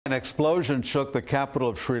An explosion shook the capital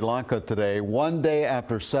of Sri Lanka today, one day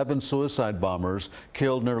after 7 suicide bombers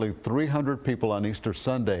killed nearly 300 people on Easter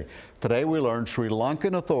Sunday. Today we learned Sri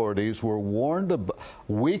Lankan authorities were warned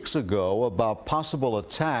weeks ago about possible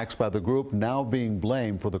attacks by the group now being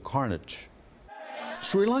blamed for the carnage.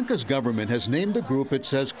 Sri Lanka's government has named the group it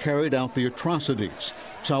says carried out the atrocities.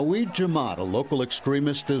 Tawhid Jamaat, a local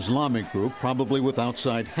extremist Islamic group, probably with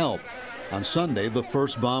outside help. On Sunday, the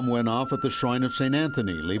first bomb went off at the shrine of St.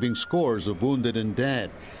 Anthony, leaving scores of wounded and dead.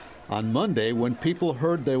 On Monday, when people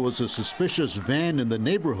heard there was a suspicious van in the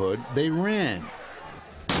neighborhood, they ran.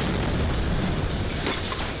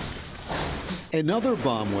 Another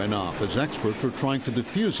bomb went off as experts were trying to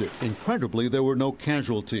defuse it. Incredibly, there were no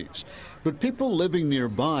casualties. But people living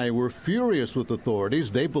nearby were furious with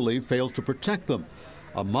authorities they believe failed to protect them.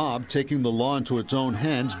 A mob taking the law into its own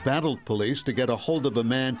hands battled police to get a hold of a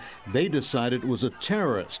man they decided was a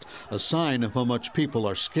terrorist, a sign of how much people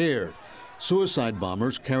are scared. Suicide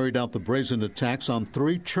bombers carried out the brazen attacks on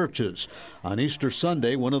 3 churches. On Easter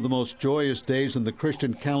Sunday, one of the most joyous days in the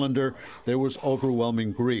Christian calendar, there was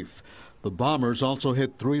overwhelming grief. The bombers also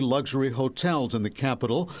hit 3 luxury hotels in the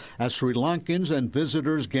capital as Sri Lankans and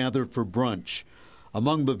visitors gathered for brunch.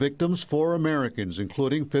 Among the victims, 4 Americans,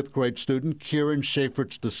 including 5th grade student Kieran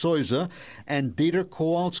Schaeferts de Souza and Dieter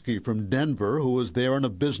Kowalski from Denver, who was there on a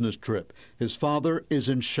business trip. His father is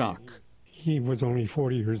in shock. He was only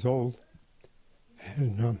 40 years old,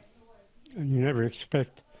 and you never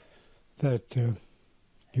expect that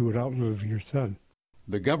you would outlive your son.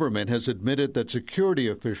 The government has admitted that security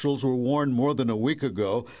officials were warned more than a week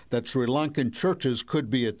ago that Sri Lankan churches could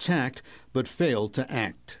be attacked, but failed to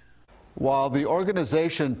act. While the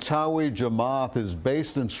organization Tawhid Jamaat is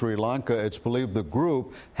based in Sri Lanka, it's believed the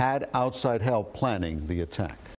group had outside help planning the attack.